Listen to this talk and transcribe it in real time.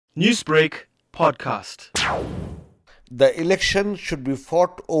Newsbreak podcast. The election should be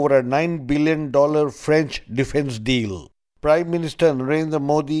fought over a $9 billion French defense deal. Prime Minister Narendra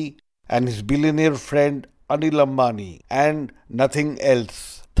Modi and his billionaire friend Anil Ambani, and nothing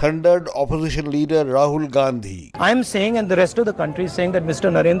else, thundered opposition leader Rahul Gandhi. I am saying, and the rest of the country is saying, that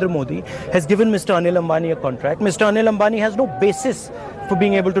Mr. Narendra Modi has given Mr. Anil Ambani a contract. Mr. Anil Ambani has no basis for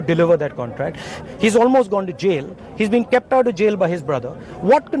being able to deliver that contract. He's almost gone to jail. He's been kept out of jail by his brother.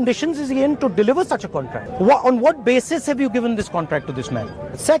 What conditions is he in to deliver such a contract? On what basis have you given this contract to this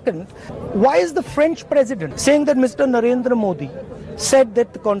man? Second, why is the French president saying that Mr. Narendra Modi said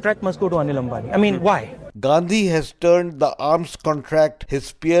that the contract must go to Anil Ambani? I mean, why? Gandhi has turned the arms contract his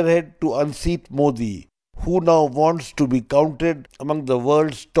spearhead to unseat Modi, who now wants to be counted among the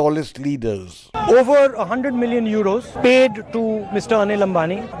world's tallest leaders. Over 100 million euros paid to Mr. Anil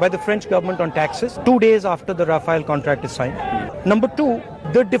Ambani by the French government on taxes 2 days after the Rafale contract is signed. Number two,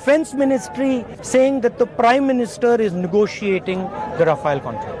 the defense ministry saying that the prime minister is negotiating the Rafale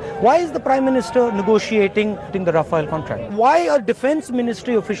contract. Why is the prime minister negotiating the Rafale contract? Why are defense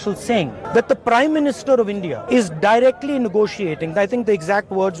ministry officials saying that the prime minister of India is directly negotiating? I think the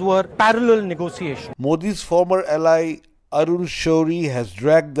exact words were parallel negotiation. Modi's former ally Arun Shourie has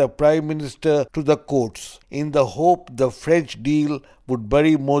dragged the Prime Minister to the courts in the hope the French deal would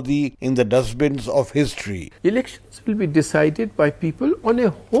bury Modi in the dustbins of history. Elections will be decided by people on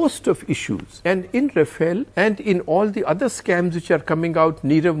a host of issues. And in Rafale and in all the other scams which are coming out,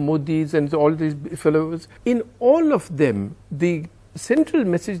 Nirav Modi's and all these fellows, in all of them, the central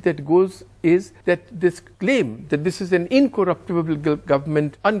message that goes is that this claim that this is an incorruptible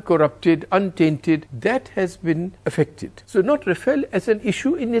government, uncorrupted, untainted, that has been affected. So not Rafale as an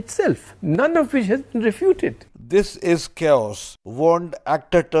issue in itself, none of which has been refuted. This is chaos, warned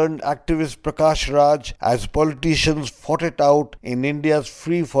actor-turned-activist Prakash Raj as politicians fought it out in India's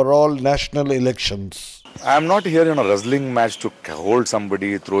free-for-all national elections. I am not here in a wrestling match to hold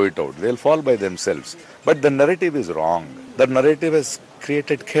somebody, throw it out. They'll fall by themselves. But the narrative is wrong. The narrative has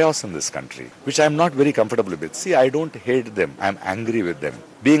created chaos in this country, which I am not very comfortable with. See, I don't hate them. I am angry with them.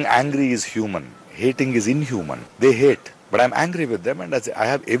 Being angry is human. Hating is inhuman. They hate. But I'm angry with them, and I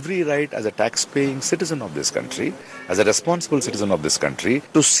have every right as a tax-paying citizen of this country, as a responsible citizen of this country,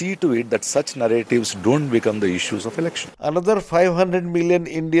 to see to it that such narratives don't become the issues of election. Another 500 million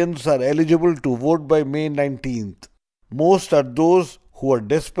Indians are eligible to vote by May 19th. Most are those who are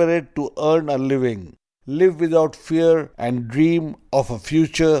desperate to earn a living, live without fear, and dream of a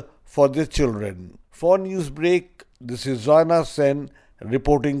future for their children. For Newsbreak, this is Rana Senn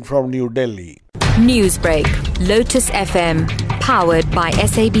reporting from New Delhi. Newsbreak, Lotus FM, powered by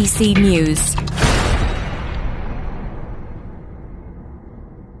SABC News.